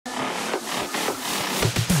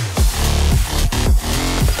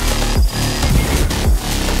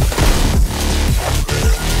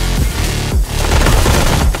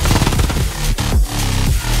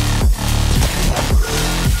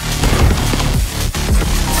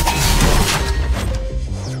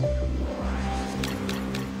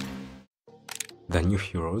The new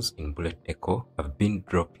heroes in Bullet Echo have been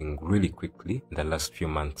dropping really quickly in the last few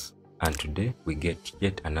months, and today we get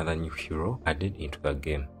yet another new hero added into the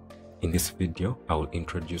game. In this video, I will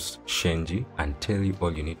introduce SHENJI and tell you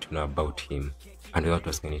all you need to know about him. And without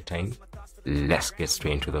wasting any time, let's get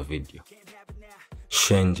straight into the video.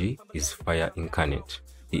 SHENJI is Fire Incarnate.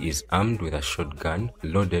 He is armed with a shotgun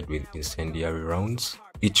loaded with incendiary rounds.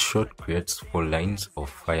 Each shot creates 4 lines of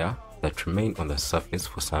fire that remain on the surface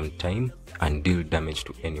for some time and deal damage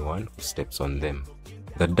to anyone who steps on them.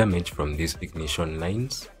 The damage from these ignition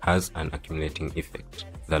lines has an accumulating effect.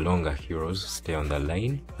 The longer heroes stay on the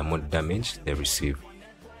line, the more damage they receive.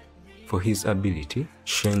 For his ability,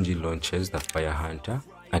 SHENJI launches the Fire Hunter,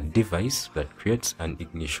 a device that creates an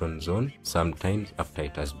ignition zone sometimes after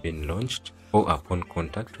it has been launched or upon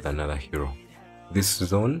contact with another hero. This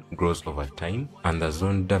zone grows over time, and the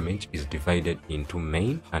zone damage is divided into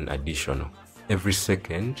main and additional. Every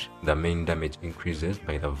second, the main damage increases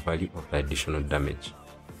by the value of the additional damage.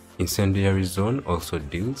 Incendiary zone also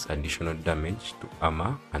deals additional damage to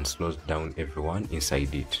armor and slows down everyone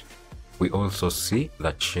inside it. We also see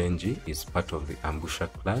that SHENJI is part of the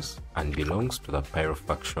Ambusher class and belongs to the Pyro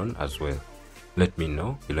faction as well. Let me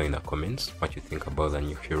know below in the comments what you think about the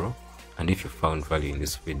new hero, and if you found value in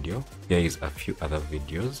this video, here is a few other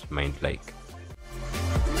videos you might like.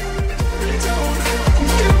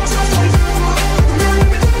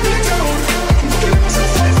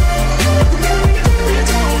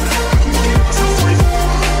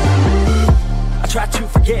 I tried to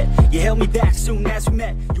forget, you held me back soon as we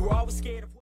met. You were always scared of